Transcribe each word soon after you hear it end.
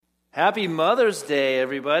Happy Mother's Day,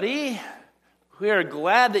 everybody. We are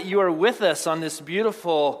glad that you are with us on this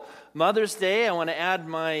beautiful Mother's Day. I want to add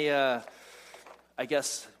my,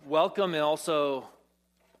 welcome and also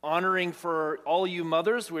honoring for all you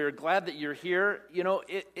mothers. We're glad that you're here. You know,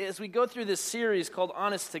 as we go through this series called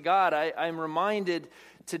Honest to God, I'm reminded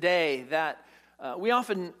today that we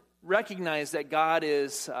often recognize that God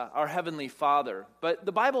is our Heavenly Father. But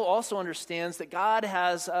the Bible also understands that God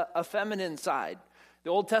has a feminine side. The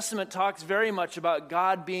Old Testament talks very much about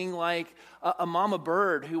God being like a mama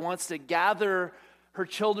bird who wants to gather her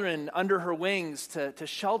children under her wings to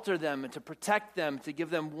shelter them and to protect them, to give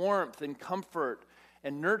them warmth and comfort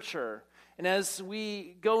and nurture. And as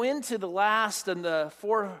we go into the last and the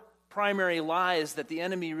four primary lies that the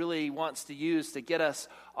enemy really wants to use to get us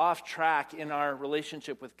off track in our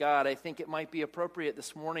relationship with God, I think it might be appropriate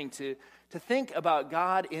this morning to think about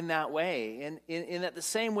God in that way, and in that the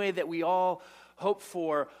same way that we all hope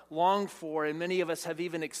for, long for, and many of us have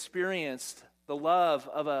even experienced the love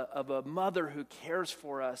of a mother who cares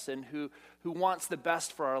for us and who wants the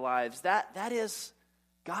best for our lives. That is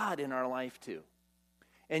God in our life too.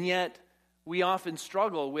 And yet, we often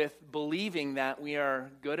struggle with believing that we are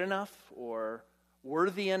good enough or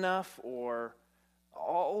worthy enough or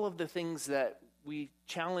all of the things that we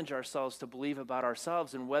challenge ourselves to believe about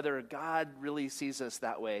ourselves and whether God really sees us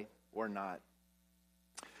that way or not.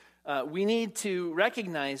 We need to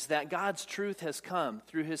recognize that God's truth has come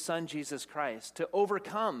through his Son, Jesus Christ, to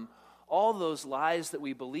overcome all those lies that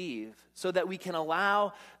we believe so that we can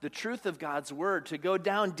allow the truth of God's word to go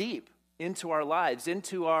down deep into our lives,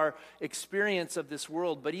 into our experience of this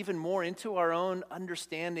world, but even more into our own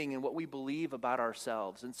understanding and what we believe about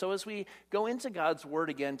ourselves. And so as we go into God's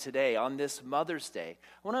word again today on this Mother's Day,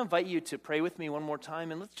 I want to invite you to pray with me one more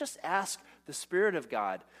time, and let's just ask the Spirit of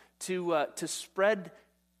God to spread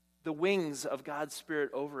the wings of God's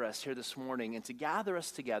Spirit over us here this morning and to gather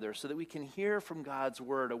us together so that we can hear from God's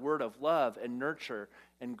word, a word of love and nurture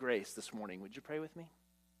and grace this morning. Would you pray with me?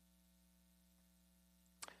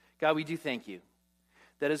 God, we do thank you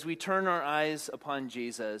that as we turn our eyes upon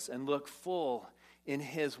Jesus and look full in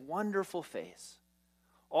his wonderful face,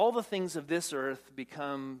 all the things of this earth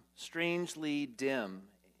become strangely dim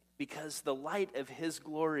because the light of his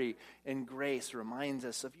glory and grace reminds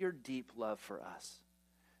us of your deep love for us.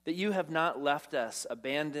 That you have not left us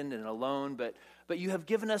abandoned and alone, but you have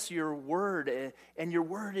given us your word, and your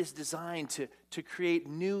word is designed to create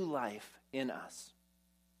new life in us.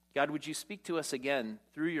 God, would you speak to us again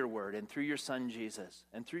through your word and through your Son, Jesus,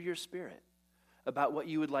 and through your Spirit about what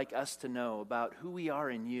you would like us to know about who we are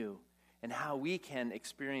in you and how we can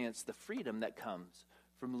experience the freedom that comes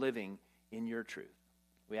from living in your truth.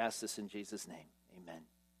 We ask this in Jesus' name. Amen.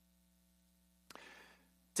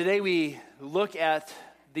 Today we look at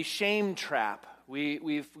the shame trap.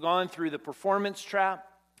 We've gone through the performance trap,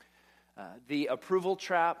 the approval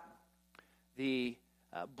trap, the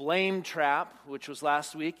blame trap, which was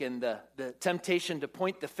last week, and the temptation to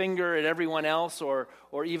point the finger at everyone else or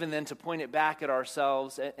even then to point it back at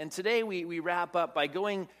ourselves. And today we wrap up by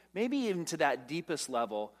going maybe even to that deepest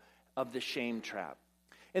level of the shame trap.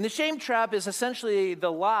 And the shame trap is essentially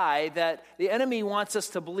the lie that the enemy wants us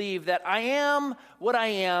to believe that I am what I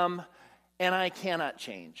am and I cannot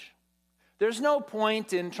change. There's no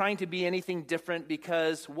point in trying to be anything different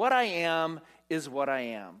because what I am is what I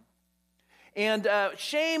am. And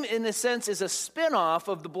shame, in a sense, is a spin-off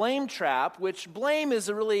of the blame trap, which blame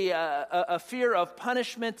is really a fear of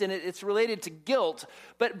punishment, and it's related to guilt.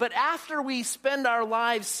 But after we spend our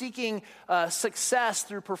lives seeking success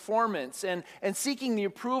through performance and seeking the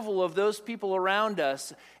approval of those people around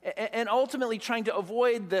us, and ultimately trying to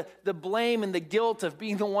avoid the blame and the guilt of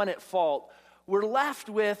being the one at fault, we're left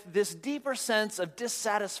with this deeper sense of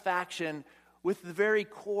dissatisfaction with the very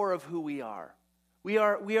core of who we are. We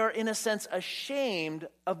are, in a sense, ashamed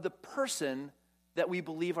of the person that we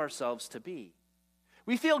believe ourselves to be.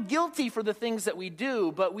 We feel guilty for the things that we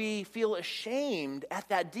do, but we feel ashamed at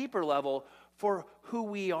that deeper level for who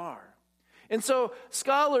we are. And so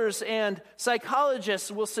scholars and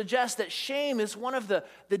psychologists will suggest that shame is one of the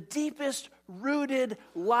deepest rooted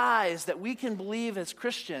lies that we can believe as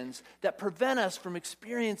Christians that prevent us from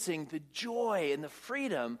experiencing the joy and the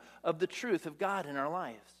freedom of the truth of God in our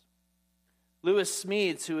lives. Lewis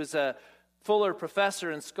Smedes, who is a Fuller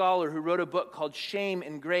professor and scholar who wrote a book called Shame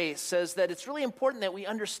and Grace, says that it's really important that we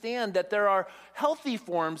understand that there are healthy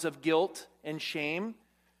forms of guilt and shame,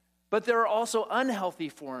 But there are also unhealthy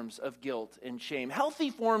forms of guilt and shame. Healthy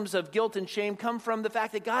forms of guilt and shame come from the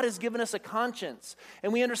fact that God has given us a conscience,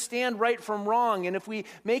 and we understand right from wrong. And if we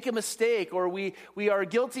make a mistake or we are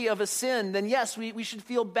guilty of a sin, then yes, we should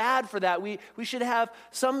feel bad for that. We should have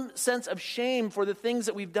some sense of shame for the things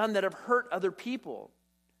that we've done that have hurt other people.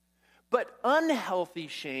 But unhealthy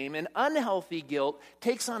shame and unhealthy guilt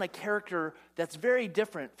takes on a character that's very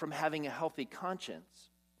different from having a healthy conscience.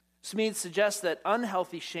 Smead suggests that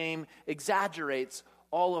unhealthy shame exaggerates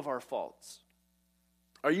all of our faults.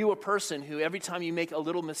 Are you a person who every time you make a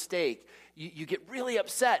little mistake, you get really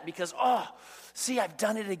upset because, see, I've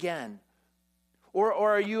done it again? Or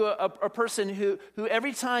are you a person who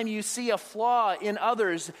every time you see a flaw in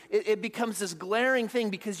others, it becomes this glaring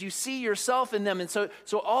thing because you see yourself in them. And so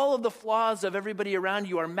all of the flaws of everybody around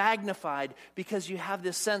you are magnified because you have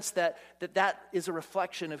this sense that is a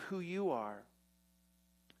reflection of who you are.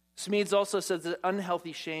 Smeads also says that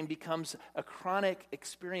unhealthy shame becomes a chronic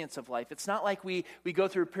experience of life. It's not like we go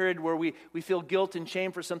through a period where we feel guilt and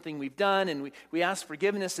shame for something we've done and we ask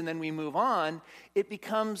forgiveness and then we move on. It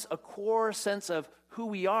becomes a core sense of who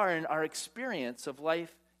we are and our experience of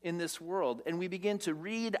life in this world. And we begin to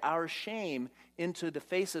read our shame into the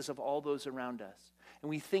faces of all those around us. And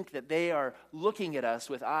we think that they are looking at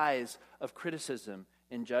us with eyes of criticism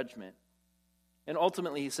and judgment. And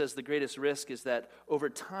ultimately, he says the greatest risk is that over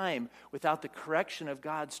time, without the correction of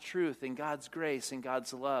God's truth and God's grace and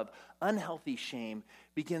God's love, unhealthy shame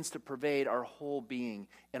begins to pervade our whole being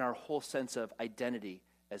and our whole sense of identity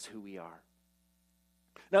as who we are.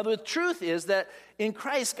 Now, the truth is that in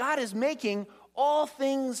Christ, God is making all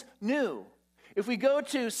things new. If we go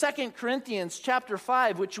to 2 Corinthians chapter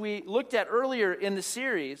 5, which we looked at earlier in the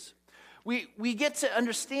series, we get to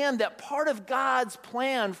understand that part of God's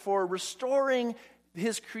plan for restoring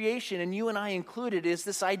his creation, and you and I included, is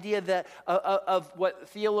this idea that of what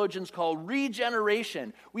theologians call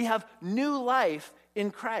regeneration. We have new life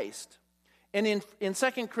in Christ. And in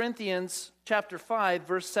 2 Corinthians chapter 5,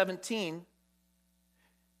 verse 17,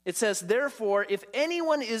 it says, "Therefore, if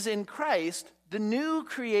anyone is in Christ, the new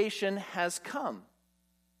creation has come.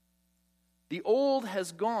 The old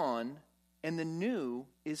has gone, and the new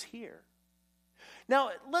is here."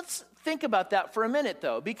 Now, let's think about that for a minute,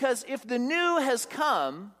 though, because if the new has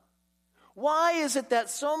come, why is it that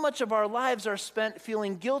so much of our lives are spent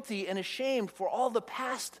feeling guilty and ashamed for all the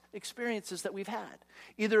past experiences that we've had,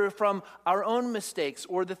 either from our own mistakes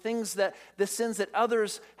or the sins that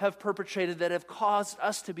others have perpetrated that have caused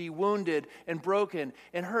us to be wounded and broken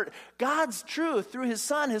and hurt? God's truth through his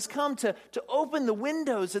Son has come to open the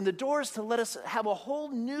windows and the doors to let us have a whole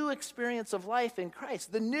new experience of life in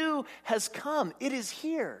Christ. The new has come. It is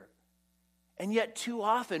here. And yet too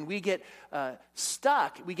often we get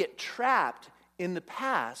stuck, we get trapped in the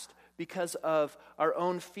past because of our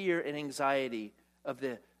own fear and anxiety of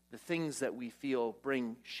the things that we feel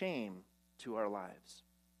bring shame to our lives.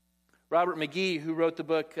 Robert McGee, who wrote the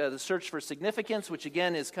book The Search for Significance, which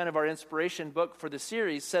again is kind of our inspiration book for the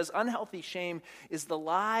series, says unhealthy shame is the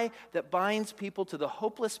lie that binds people to the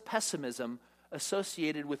hopeless pessimism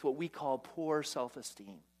associated with what we call poor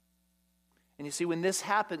self-esteem. And you see, when this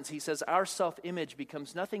happens, he says, our self-image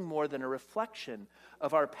becomes nothing more than a reflection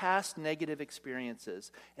of our past negative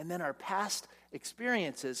experiences. And then our past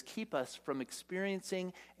experiences keep us from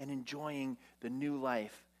experiencing and enjoying the new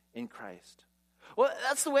life in Christ. Well,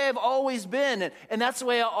 that's the way I've always been, and that's the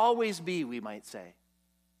way I'll always be, we might say.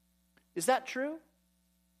 Is that true?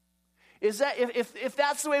 Is that if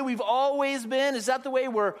that's the way we've always been, is that the way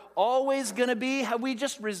we're always going to be? Have we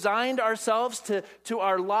just resigned ourselves to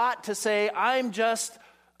our lot to say, I'm just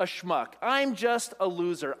a schmuck, I'm just a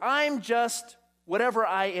loser, I'm just whatever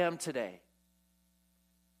I am today?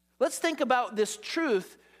 Let's think about this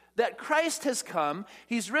truth that Christ has come,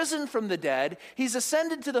 he's risen from the dead, he's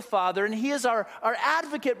ascended to the Father, and he is our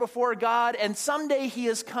advocate before God, and someday he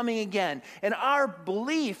is coming again. And our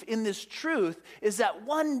belief in this truth is that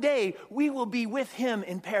one day we will be with him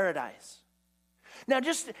in paradise. Now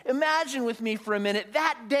just imagine with me for a minute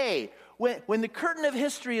that day when the curtain of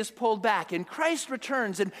history is pulled back and Christ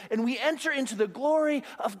returns and we enter into the glory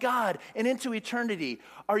of God and into eternity.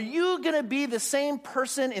 Are you going to be the same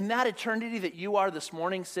person in that eternity that you are this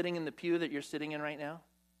morning sitting in the pew that you're sitting in right now?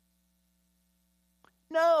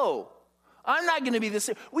 No, I'm not going to be the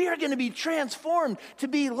same. We are going to be transformed to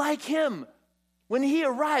be like him. When he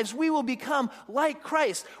arrives, we will become like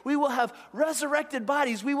Christ. We will have resurrected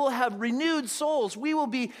bodies. We will have renewed souls. We will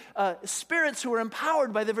be spirits who are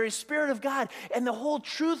empowered by the very Spirit of God. And the whole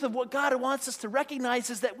truth of what God wants us to recognize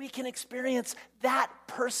is that we can experience that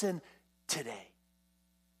person today.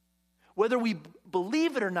 whether we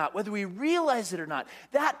believe it or not, whether we realize it or not,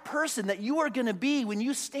 that person that you are going to be when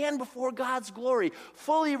you stand before God's glory,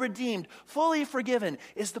 fully redeemed, fully forgiven,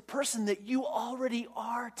 is the person that you already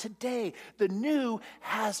are today. The new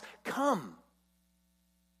has come.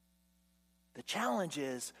 The challenge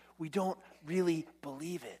is we don't really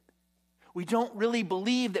believe it. We don't really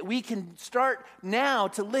believe that we can start now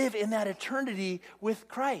to live in that eternity with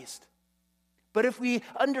Christ. But if we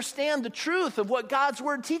understand the truth of what God's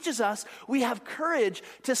word teaches us, we have courage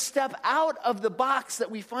to step out of the box that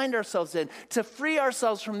we find ourselves in, to free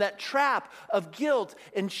ourselves from that trap of guilt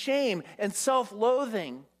and shame and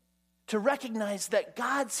self-loathing, to recognize that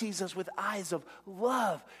God sees us with eyes of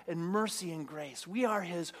love and mercy and grace. We are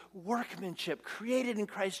his workmanship, created in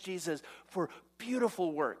Christ Jesus for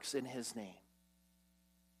beautiful works in his name.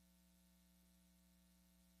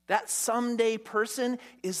 That someday person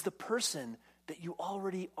is the person that you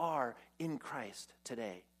already are in Christ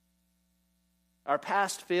today. Our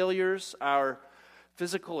past failures, our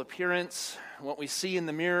physical appearance, what we see in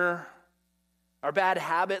the mirror, our bad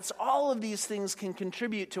habits, all of these things can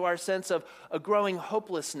contribute to our sense of a growing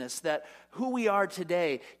hopelessness that who we are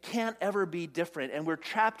today can't ever be different. And we're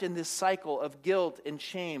trapped in this cycle of guilt and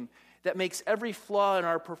shame that makes every flaw in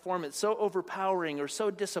our performance so overpowering or so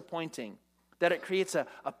disappointing that it creates a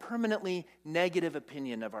permanently negative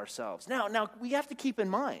opinion of ourselves. Now, we have to keep in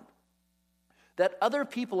mind that other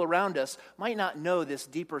people around us might not know this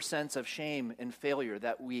deeper sense of shame and failure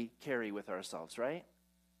that we carry with ourselves, right?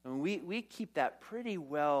 And we keep that pretty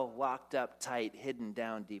well locked up tight, hidden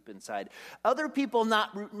down deep inside. Other people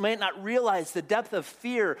might not realize the depth of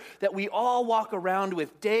fear that we all walk around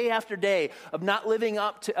with day after day of not living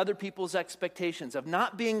up to other people's expectations, of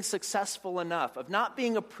not being successful enough, of not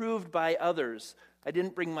being approved by others. I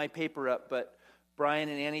didn't bring my paper up, but Brian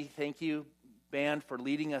and Annie, thank you, band, for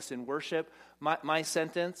leading us in worship. My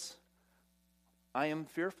sentence, I am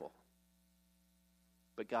fearful,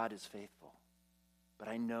 but God is faithful. But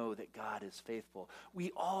I know that God is faithful.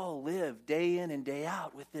 We all live day in and day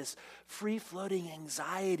out with this free-floating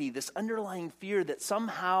anxiety, this underlying fear that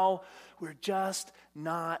somehow we're just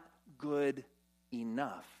not good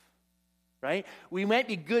enough, right? We might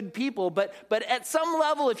be good people, but at some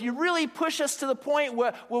level, if you really push us to the point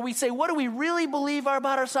where we say, what do we really believe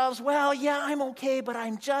about ourselves? Well, yeah, I'm okay, but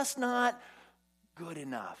I'm just not good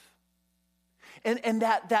enough. And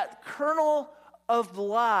that kernel of the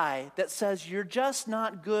lie that says you're just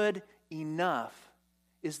not good enough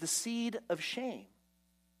is the seed of shame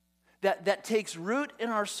that takes root in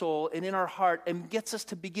our soul and in our heart and gets us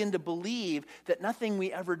to begin to believe that nothing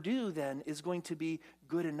we ever do then is going to be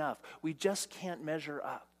good enough. We just can't measure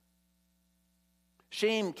up.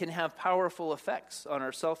 Shame can have powerful effects on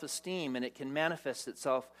our self-esteem, and it can manifest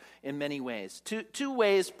itself in many ways. Two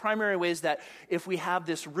ways, primary ways that if we have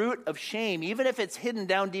this root of shame, even if it's hidden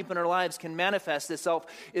down deep in our lives, can manifest itself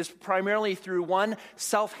is primarily through one,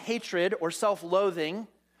 self-hatred or self-loathing,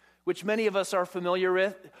 which many of us are familiar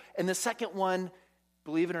with. And the second one,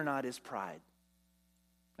 believe it or not, is pride.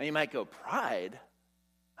 Now you might go, pride?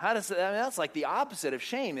 That's like the opposite of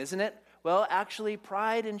shame, isn't it? Well, actually,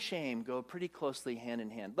 pride and shame go pretty closely hand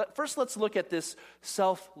in hand. But first, let's look at this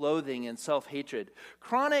self-loathing and self-hatred.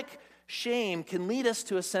 Chronic shame can lead us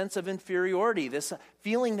to a sense of inferiority, this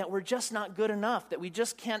feeling that we're just not good enough, that we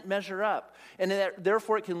just can't measure up. And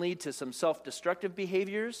therefore, it can lead to some self-destructive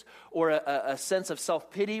behaviors or a sense of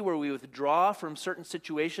self-pity where we withdraw from certain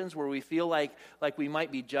situations where we feel like we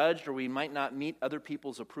might be judged or we might not meet other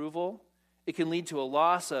people's approval. It can lead to a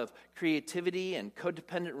loss of creativity and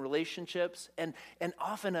codependent relationships, and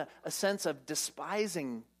often a sense of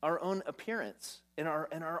despising our own appearance and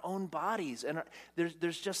our own bodies. And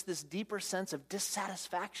there's just this deeper sense of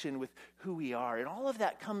dissatisfaction with who we are. And all of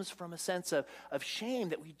that comes from a sense of shame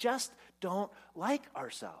that we just don't like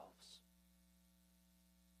ourselves.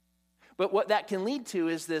 But what that can lead to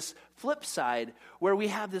is this flip side where we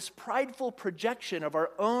have this prideful projection of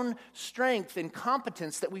our own strength and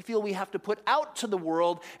competence that we feel we have to put out to the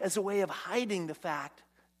world as a way of hiding the fact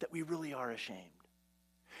that we really are ashamed.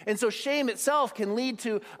 And so shame itself can lead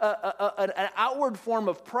to an outward form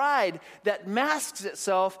of pride that masks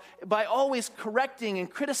itself by always correcting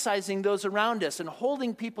and criticizing those around us and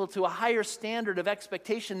holding people to a higher standard of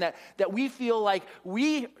expectation that we feel like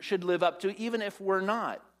we should live up to even if we're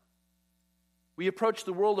not. We approach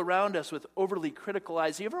the world around us with overly critical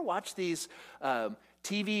eyes. You ever watch these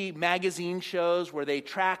TV magazine shows where they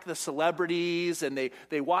track the celebrities and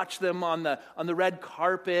they watch them on the red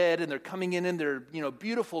carpet and they're coming in their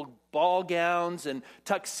beautiful ball gowns and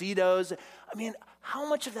tuxedos? I mean, how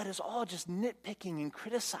much of that is all just nitpicking and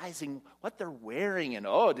criticizing what they're wearing? And,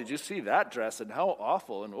 oh, did you see that dress? And how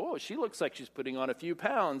awful. And, oh, she looks like she's putting on a few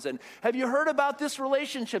pounds. And have you heard about this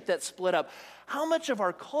relationship that split up? How much of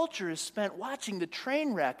our culture is spent watching the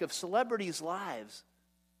train wreck of celebrities' lives,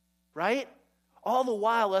 right? All the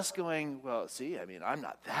while us going, well, see, I mean, I'm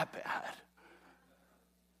not that bad.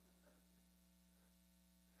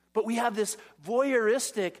 But we have this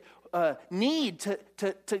voyeuristic need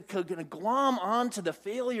to glom onto the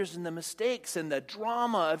failures and the mistakes and the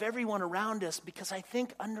drama of everyone around us, because I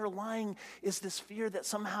think underlying is this fear that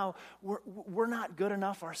somehow we're not good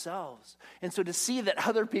enough ourselves. And so to see that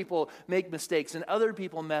other people make mistakes and other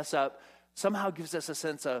people mess up somehow gives us a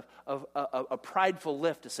sense of a prideful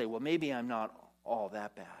lift to say, well, maybe I'm not all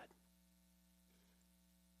that bad.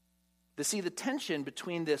 To see the tension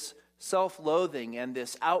between this self-loathing and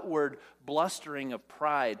this outward blustering of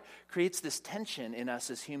pride creates this tension in us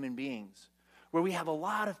as human beings, where we have a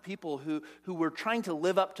lot of people who were trying to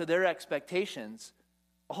live up to their expectations,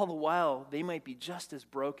 all the while they might be just as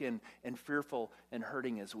broken and fearful and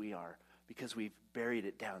hurting as we are, because we've buried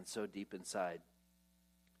it down so deep inside.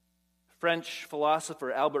 French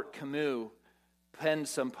philosopher Albert Camus penned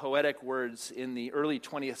some poetic words in the early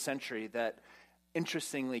 20th century that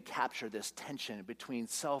interestingly capture this tension between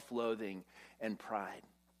self-loathing and pride.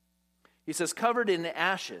 He says, covered in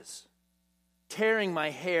ashes, tearing my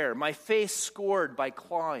hair, my face scored by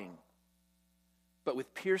clawing, but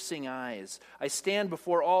with piercing eyes, I stand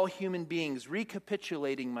before all human beings,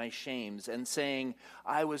 recapitulating my shames and saying,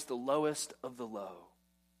 I was the lowest of the low.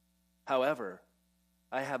 However,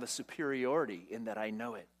 I have a superiority in that I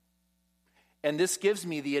know it. And this gives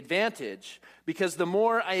me the advantage, because the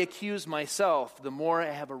more I accuse myself, the more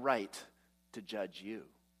I have a right to judge you.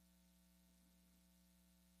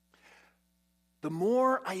 The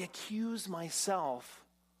more I accuse myself,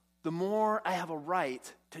 the more I have a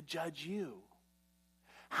right to judge you.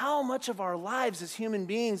 How much of our lives as human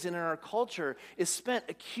beings and in our culture is spent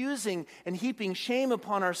accusing and heaping shame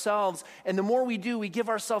upon ourselves, and the more we do, we give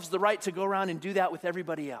ourselves the right to go around and do that with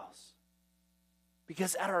everybody else.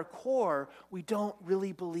 Because at our core, we don't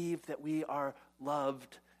really believe that we are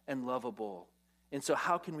loved and lovable. And so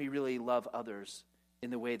how can we really love others in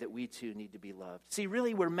the way that we too need to be loved? See,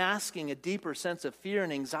 really we're masking a deeper sense of fear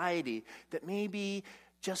and anxiety that maybe,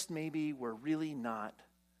 just maybe, we're really not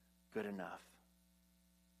good enough.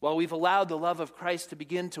 While we've allowed the love of Christ to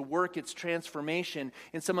begin to work its transformation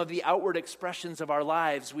in some of the outward expressions of our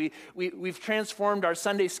lives, we've transformed our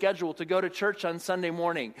Sunday schedule to go to church on Sunday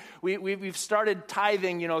morning. We've started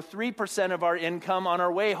tithing, 3% of our income on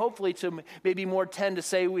our way, hopefully to maybe more 10, to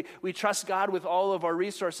say we trust God with all of our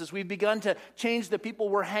resources. We've begun to change the people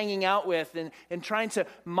we're hanging out with and trying to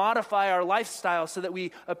modify our lifestyle so that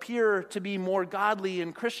we appear to be more godly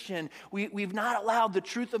and Christian. We've not allowed the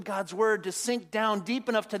truth of God's word to sink down deep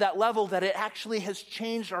enough to that level that it actually has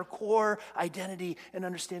changed our core identity and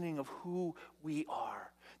understanding of who we are.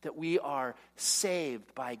 That we are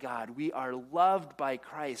saved by God, we are loved by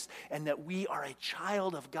Christ, and that we are a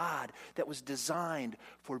child of God that was designed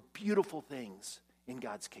for beautiful things in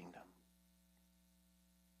God's kingdom.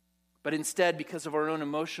 But instead, because of our own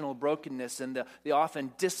emotional brokenness and the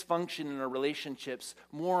often dysfunction in our relationships,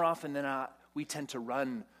 more often than not, we tend to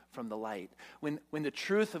run from the light. When the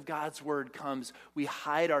truth of God's word comes, we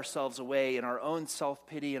hide ourselves away in our own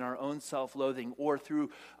self-pity and our own self-loathing, or through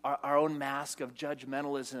our own mask of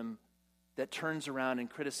judgmentalism that turns around and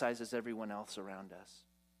criticizes everyone else around us.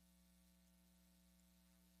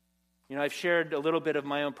 I've shared a little bit of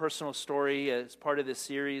my own personal story as part of this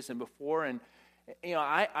series and before, and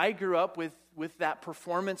I grew up with that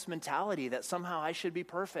performance mentality that somehow I should be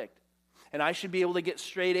perfect. And I should be able to get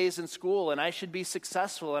straight A's in school, and I should be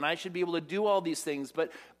successful, and I should be able to do all these things, but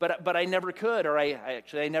I never could, or I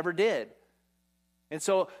never did. And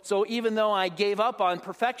so even though I gave up on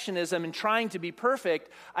perfectionism and trying to be perfect,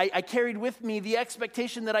 I carried with me the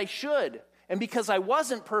expectation that I should. And because I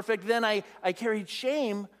wasn't perfect, then I carried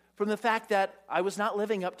shame from the fact that I was not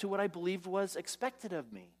living up to what I believed was expected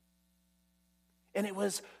of me. And it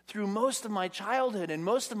was through most of my childhood and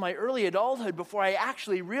most of my early adulthood before I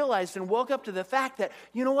actually realized and woke up to the fact that,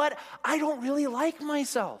 I don't really like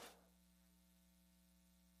myself.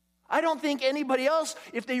 I don't think anybody else,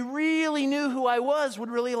 if they really knew who I was,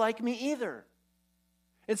 would really like me either.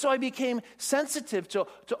 And so I became sensitive to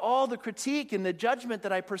all the critique and the judgment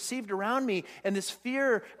that I perceived around me, and this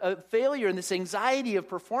fear of failure and this anxiety of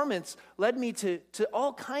performance led me to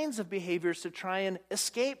all kinds of behaviors to try and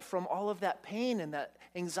escape from all of that pain and that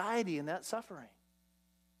anxiety and that suffering.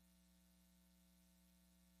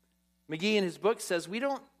 McGee in his book says we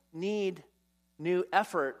don't need new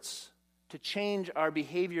efforts to change our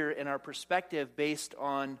behavior and our perspective based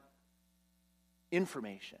on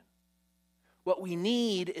information. What we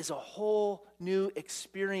need is a whole new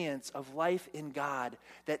experience of life in God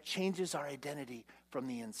that changes our identity from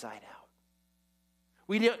the inside out.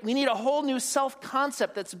 We need a whole new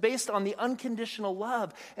self-concept that's based on the unconditional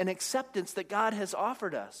love and acceptance that God has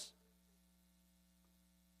offered us.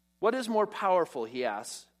 What is more powerful, he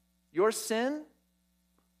asks, your sin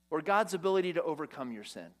or God's ability to overcome your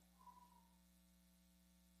sin?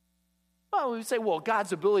 Well, we would say, well,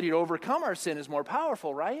 God's ability to overcome our sin is more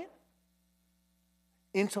powerful, right?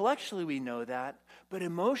 Intellectually, we know that, but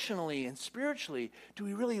emotionally and spiritually, do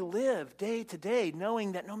we really live day to day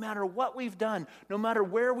knowing that no matter what we've done, no matter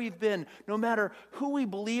where we've been, no matter who we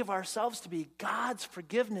believe ourselves to be, God's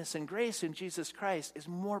forgiveness and grace in Jesus Christ is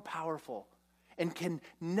more powerful and can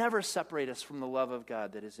never separate us from the love of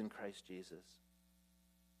God that is in Christ Jesus?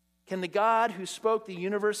 Can the God who spoke the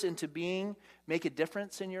universe into being make a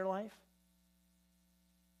difference in your life?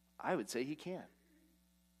 I would say he can.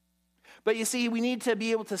 But you see, we need to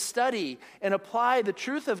be able to study and apply the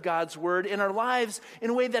truth of God's word in our lives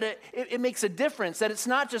in a way that it makes a difference, that it's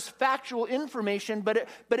not just factual information, but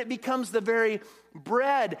it becomes the very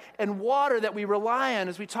bread and water that we rely on,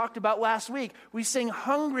 as we talked about last week. We sing,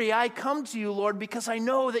 "Hungry, I come to you, Lord, because I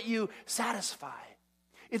know that you satisfy."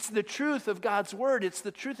 It's the truth of God's word. It's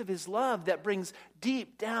the truth of his love that brings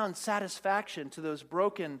deep down satisfaction to those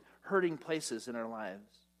broken, hurting places in our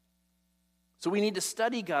lives. So we need to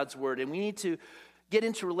study God's word, and we need to get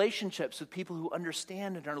into relationships with people who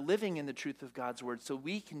understand and are living in the truth of God's word so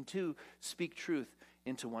we can too speak truth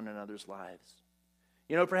into one another's lives.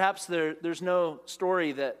 You know, perhaps there's no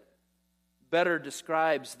story that better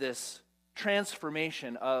describes this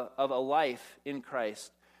transformation of a life in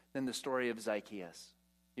Christ than the story of Zacchaeus.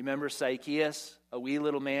 You remember Zacchaeus, a wee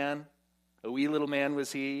little man? A wee little man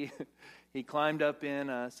was he. He climbed up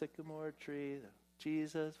in a sycamore tree,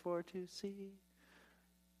 Jesus for to see.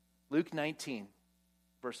 Luke 19,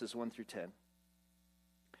 verses 1 through 10.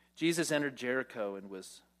 Jesus entered Jericho and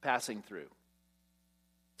was passing through.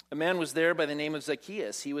 A man was there by the name of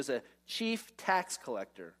Zacchaeus. He was a chief tax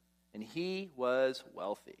collector, and he was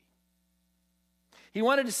wealthy. He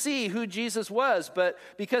wanted to see who Jesus was, but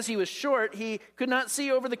because he was short, he could not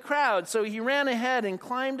see over the crowd. So he ran ahead and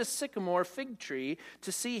climbed a sycamore fig tree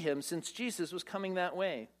to see him, since Jesus was coming that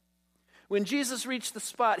way. When Jesus reached the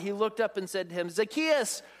spot, he looked up and said to him,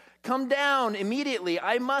 "Zacchaeus, come down immediately.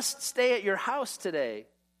 I must stay at your house today."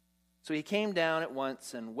 So he came down at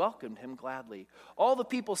once and welcomed him gladly. All the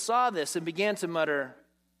people saw this and began to mutter,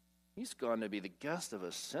 "He's gone to be the guest of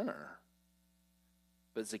a sinner."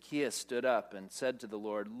 But Zacchaeus stood up and said to the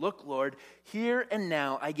Lord, "Look, Lord, here and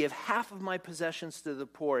now I give half of my possessions to the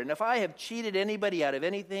poor, and if I have cheated anybody out of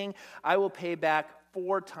anything, I will pay back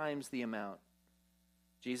 4 times the amount."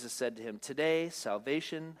 Jesus said to him, "Today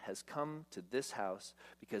salvation has come to this house,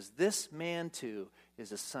 because this man too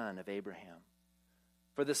is a son of Abraham.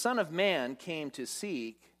 For the Son of Man came to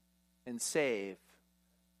seek and save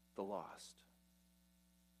the lost."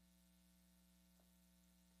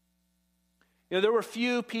 You know, there were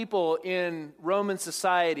few people in Roman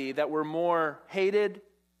society that were more hated,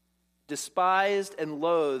 despised, and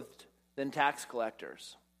loathed than tax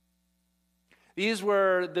collectors. These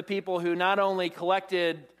were the people who not only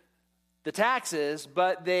collected the taxes,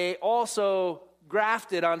 but they also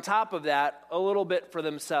grafted on top of that a little bit for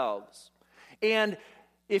themselves. And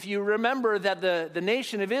if you remember that the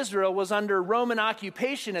nation of Israel was under Roman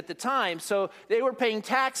occupation at the time, so they were paying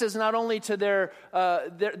taxes not only to their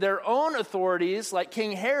own authorities like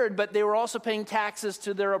King Herod, but they were also paying taxes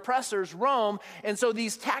to their oppressors, Rome. And so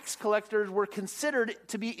these tax collectors were considered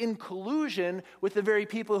to be in collusion with the very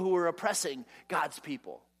people who were oppressing God's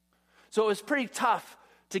people. So it was pretty tough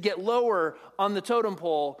to get lower on the totem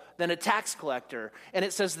pole than a tax collector. And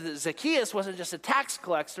it says that Zacchaeus wasn't just a tax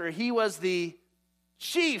collector, he was the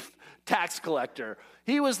chief tax collector.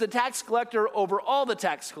 He was the tax collector over all the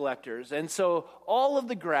tax collectors. And so all of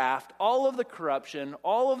the graft, all of the corruption,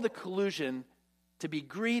 all of the collusion to be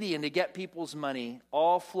greedy and to get people's money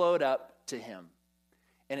all flowed up to him.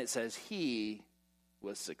 And it says he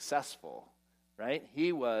was successful, right?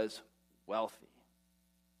 He was wealthy.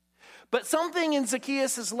 But something in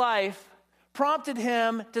Zacchaeus' life prompted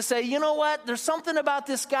him to say, you know what, there's something about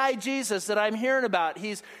this guy Jesus that I'm hearing about.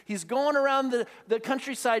 He's going around the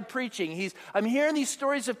countryside preaching. I'm hearing these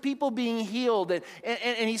stories of people being healed,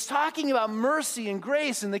 and he's talking about mercy and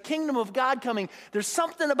grace and the kingdom of God coming. There's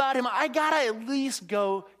something about him. I got to at least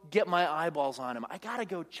go get my eyeballs on him. I got to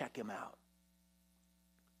go check him out.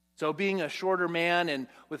 So being a shorter man and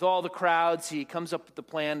with all the crowds, he comes up with the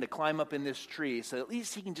plan to climb up in this tree so at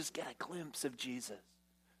least he can just get a glimpse of Jesus.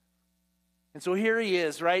 And so here he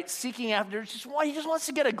is, right, seeking after, he just wants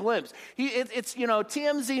to get a glimpse. It's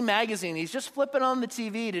TMZ magazine. He's just flipping on the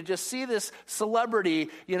TV to just see this celebrity,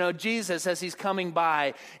 Jesus, as he's coming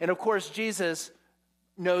by. And of course, Jesus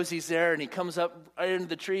knows he's there, and he comes up right into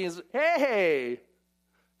the tree and says, "Hey,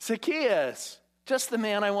 Zacchaeus, just the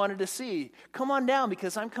man I wanted to see. Come on down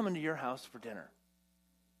because I'm coming to your house for dinner."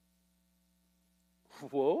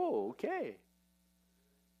 Whoa, okay.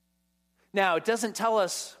 Now, it doesn't tell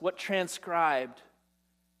us what transcribed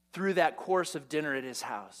through that course of dinner at his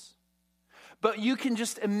house. But you can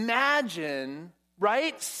just imagine,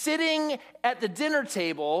 right, sitting at the dinner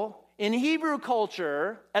table in Hebrew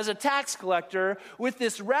culture as a tax collector with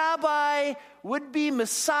this rabbi, would-be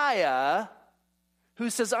Messiah, who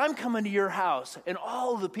says, "I'm coming to your house." And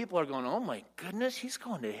all of the people are going, "Oh my goodness, he's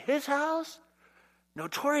going to his house?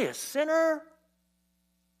 Notorious sinner?"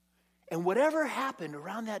 And whatever happened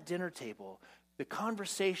around that dinner table, the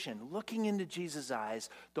conversation, looking into Jesus' eyes,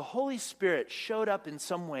 the Holy Spirit showed up in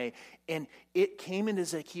some way, and it came into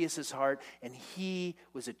Zacchaeus' heart, and he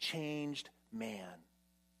was a changed man.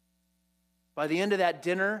 By the end of that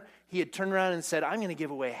dinner, he had turned around and said, "I'm going to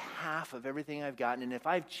give away half of everything I've gotten, and if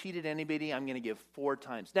I've cheated anybody, I'm going to give 4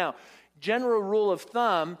 times. Now, general rule of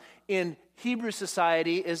thumb in Hebrew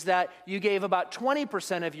society is that you gave about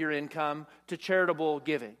 20% of your income to charitable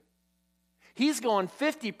giving. He's going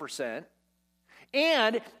 50%.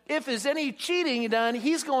 And if there's any cheating done,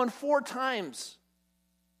 he's going 4 times,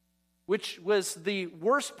 which was the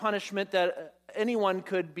worst punishment that anyone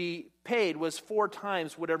could be paid, was 4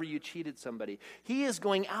 times whatever you cheated somebody. He is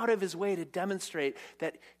going out of his way to demonstrate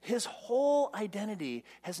that his whole identity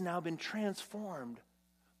has now been transformed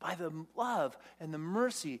by the love and the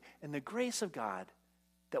mercy and the grace of God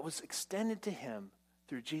that was extended to him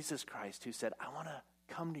through Jesus Christ, who said, "I want to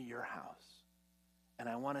come to your house. And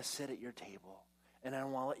I want to sit at your table, and I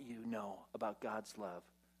want to let you know about God's love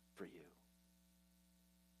for you."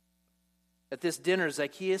 At this dinner,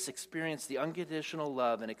 Zacchaeus experienced the unconditional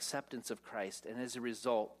love and acceptance of Christ, and as a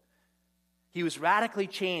result, he was radically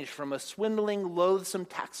changed from a swindling, loathsome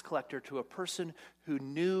tax collector to a person who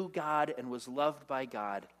knew God and was loved by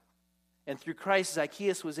God. And through Christ,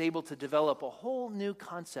 Zacchaeus was able to develop a whole new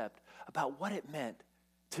concept about what it meant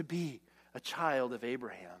to be a child of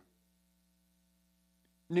Abraham.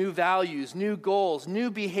 New values, new goals, new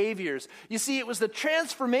behaviors. You see, it was the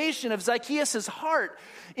transformation of Zacchaeus' heart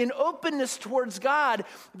in openness towards God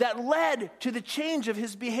that led to the change of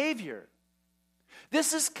his behavior.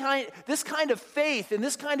 This kind of faith and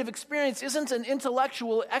this kind of experience isn't an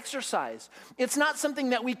intellectual exercise. It's not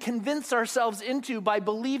something that we convince ourselves into by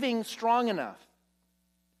believing strong enough.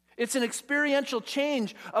 It's an experiential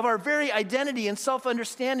change of our very identity and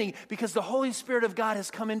self-understanding because the Holy Spirit of God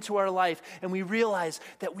has come into our life and we realize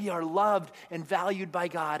that we are loved and valued by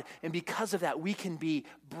God, and because of that we can be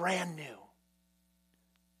brand new.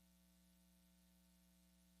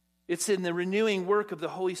 It's in the renewing work of the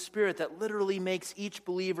Holy Spirit that literally makes each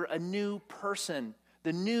believer a new person.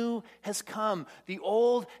 The new has come, the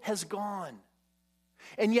old has gone.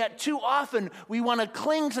 And yet too often we want to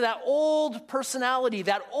cling to that old personality,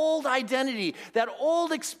 that old identity, that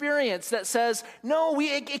old experience that says, no,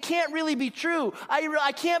 it can't really be true.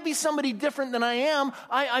 I can't be somebody different than I am.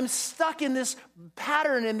 I'm stuck in this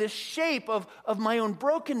pattern, in this shape of my own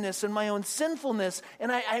brokenness and my own sinfulness,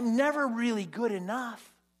 and I'm never really good enough.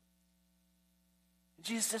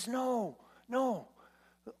 Jesus says, no,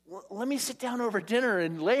 let me sit down over dinner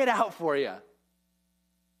and lay it out for you.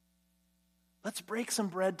 Let's break some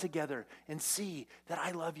bread together and see that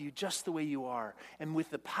I love you just the way you are. And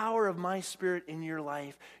with the power of my Spirit in your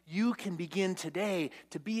life, you can begin today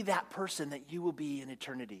to be that person that you will be in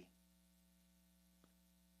eternity.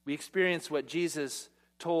 We experience what Jesus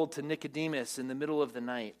told to Nicodemus in the middle of the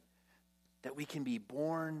night, that we can be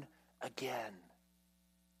born again.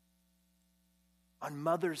 On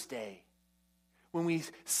Mother's Day, when we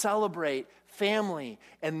celebrate family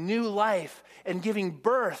and new life and giving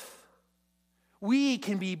birth, we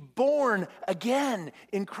can be born again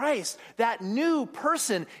in Christ. That new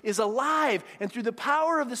person is alive, and through the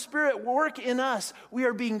power of the Spirit work in us, we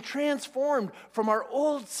are being transformed from our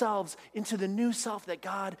old selves into the new self that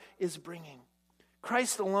God is bringing.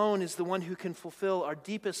 Christ alone is the one who can fulfill our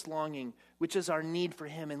deepest longing, which is our need for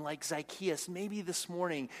him. And like Zacchaeus, maybe this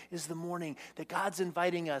morning is the morning that God's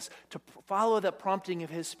inviting us to follow the prompting of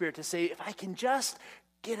his Spirit to say, if I can just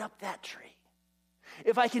get up that tree,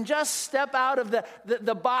 if I can just step out of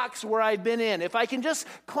the box where I've been in, if I can just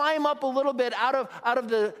climb up a little bit out of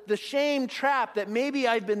the shame trap that maybe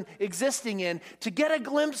I've been existing in to get a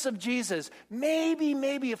glimpse of Jesus, maybe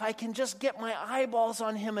if I can just get my eyeballs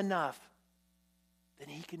on him enough, then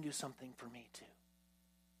he can do something for me too.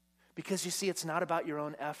 Because you see, it's not about your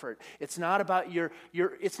own effort. It's not about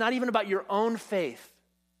it's not even about your own faith.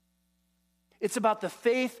 It's about the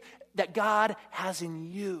faith that God has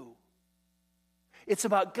in you. It's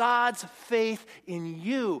about God's faith in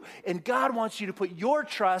you. And God wants you to put your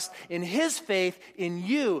trust in his faith in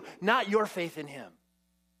you, not your faith in him.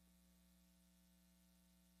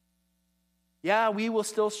 Yeah, we will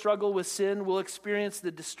still struggle with sin. We'll experience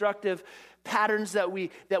the destructive patterns that we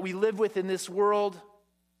live with in this world.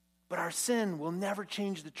 But our sin will never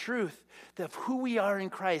change the truth of who we are in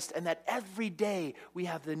Christ, and that every day we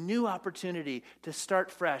have the new opportunity to start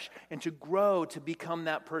fresh and to grow to become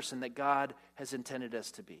that person that God has intended us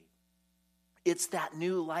to be. It's that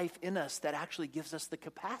new life in us that actually gives us the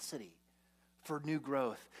capacity for new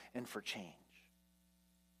growth and for change.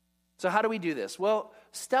 So how do we do this? Well,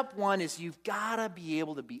 step one is you've got to be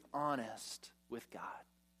able to be honest with God.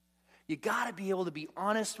 You got to be able to be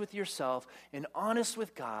honest with yourself and honest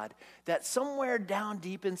with God that somewhere down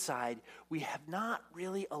deep inside, we have not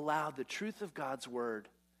really allowed the truth of God's word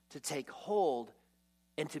to take hold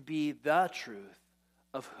and to be the truth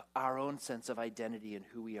of our own sense of identity and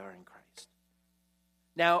who we are in Christ.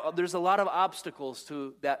 Now, there's a lot of obstacles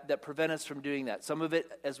to that prevent us from doing that. Some of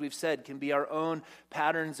it, as we've said, can be our own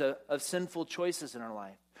patterns of sinful choices in our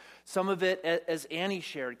life. Some of it, as Annie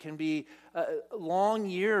shared, can be long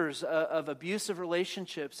years of abusive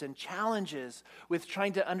relationships and challenges with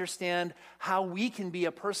trying to understand how we can be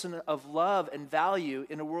a person of love and value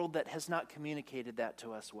in a world that has not communicated that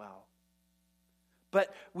to us well.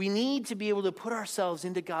 But we need to be able to put ourselves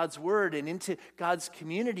into God's word and into God's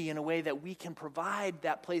community in a way that we can provide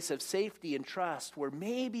that place of safety and trust where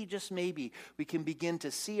maybe, just maybe, we can begin to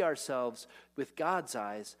see ourselves with God's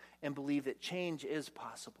eyes and believe that change is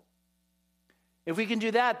possible. If we can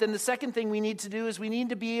do that, then the second thing we need to do is we need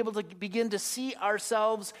to be able to begin to see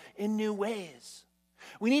ourselves in new ways.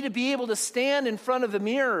 We need to be able to stand in front of the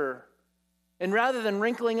mirror and rather than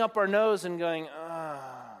wrinkling up our nose and going,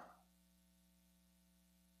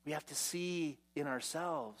 we have to see in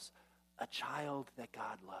ourselves a child that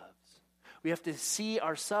God loves. We have to see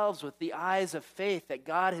ourselves with the eyes of faith that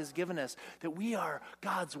God has given us, that we are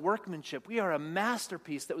God's workmanship. We are a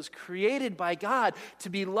masterpiece that was created by God to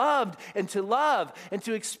be loved and to love and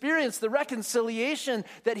to experience the reconciliation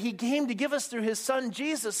that he came to give us through his son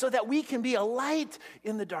Jesus so that we can be a light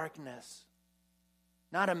in the darkness,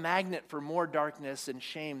 not a magnet for more darkness and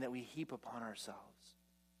shame that we heap upon ourselves.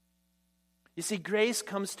 You see, grace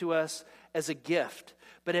comes to us as a gift,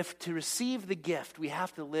 but if to receive the gift, we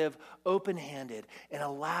have to live open-handed and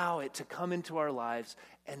allow it to come into our lives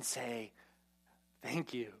and say,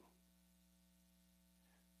 thank you.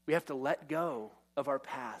 We have to let go of our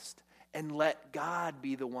past and let God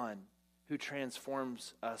be the one who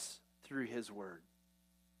transforms us through his word.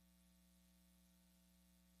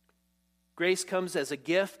 Grace comes as a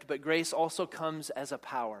gift, but grace also comes as a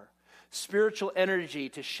power. Spiritual energy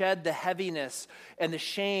to shed the heaviness and the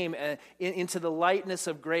shame into the lightness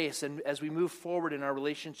of grace. And as we move forward in our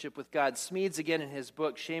relationship with God, Smedes, again in his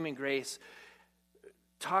book, Shame and Grace,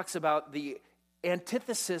 talks about the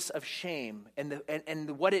antithesis of shame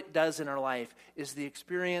and what it does in our life is the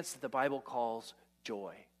experience that the Bible calls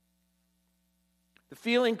joy. The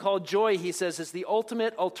feeling called joy, he says, is the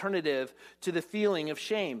ultimate alternative to the feeling of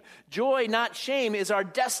shame. Joy, not shame, is our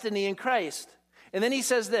destiny in Christ. And then he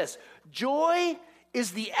says this, joy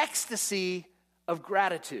is the ecstasy of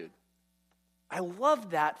gratitude. I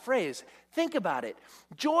love that phrase. Think about it.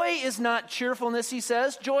 Joy is not cheerfulness, he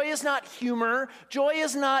says. Joy is not humor. Joy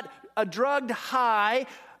is not a drugged high,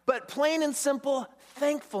 but plain and simple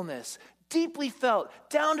thankfulness, deeply felt,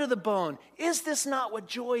 down to the bone. Is this not what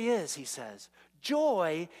joy is, he says?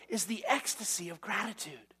 Joy is the ecstasy of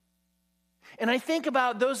gratitude. And I think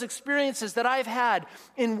about those experiences that I've had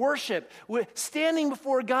in worship, standing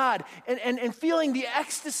before God and feeling the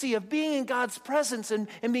ecstasy of being in God's presence and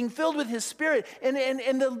being filled with his Spirit. And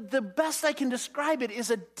the best I can describe it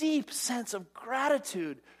is a deep sense of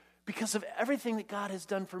gratitude because of everything that God has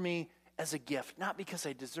done for me as a gift. Not because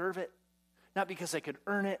I deserve it, not because I could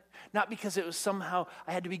earn it, not because it was somehow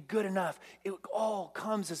I had to be good enough. It all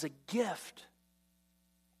comes as a gift.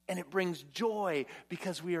 And it brings joy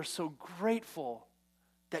because we are so grateful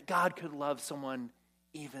that God could love someone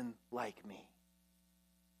even like me.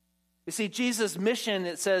 You see, Jesus' mission,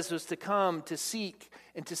 it says, was to come to seek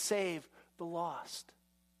and to save the lost.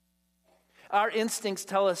 Our instincts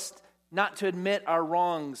tell us not to admit our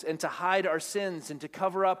wrongs and to hide our sins and to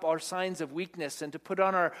cover up our signs of weakness and to put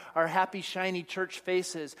on our happy, shiny church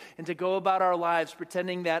faces and to go about our lives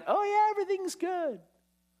pretending that, oh yeah, everything's good.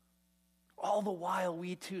 All the while,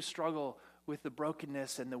 we too struggle with the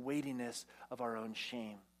brokenness and the weightiness of our own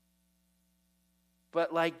shame.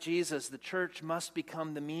 But like Jesus, the church must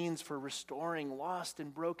become the means for restoring lost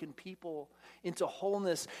and broken people into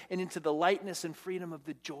wholeness and into the lightness and freedom of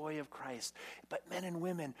the joy of Christ. But men and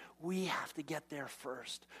women, we have to get there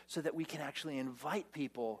first so that we can actually invite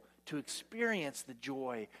people to experience the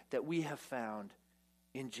joy that we have found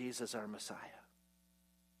in Jesus, our Messiah.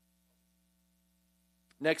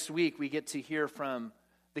 Next week, we get to hear from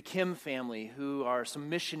the Kim family, who are some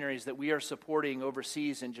missionaries that we are supporting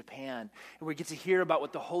overseas in Japan. And we get to hear about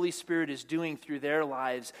what the Holy Spirit is doing through their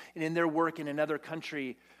lives and in their work in another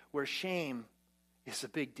country where shame is a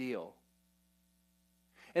big deal.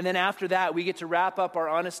 And then after that, we get to wrap up our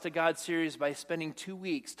Honest to God series by spending 2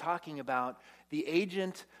 weeks talking about the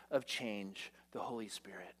agent of change, the Holy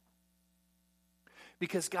Spirit.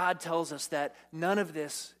 Because God tells us that none of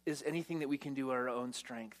this is anything that we can do in our own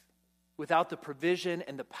strength. Without the provision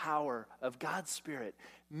and the power of God's Spirit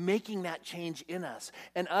making that change in us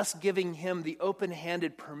and us giving him the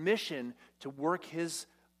open-handed permission to work his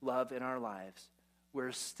love in our lives,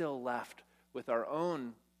 we're still left with our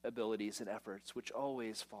own abilities and efforts, which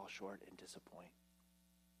always fall short and disappoint.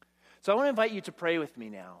 So I want to invite you to pray with me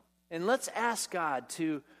now. And let's ask God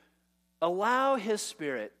to allow his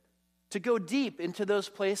Spirit to go deep into those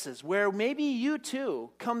places where maybe you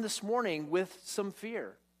too come this morning with some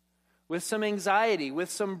fear, with some anxiety, with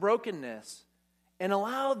some brokenness, and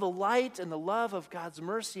allow the light and the love of God's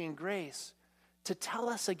mercy and grace to tell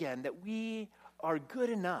us again that we are good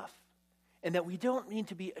enough and that we don't need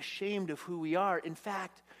to be ashamed of who we are. In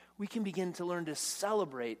fact, we can begin to learn to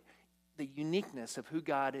celebrate the uniqueness of who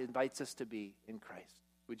God invites us to be in Christ.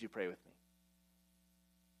 Would you pray with me?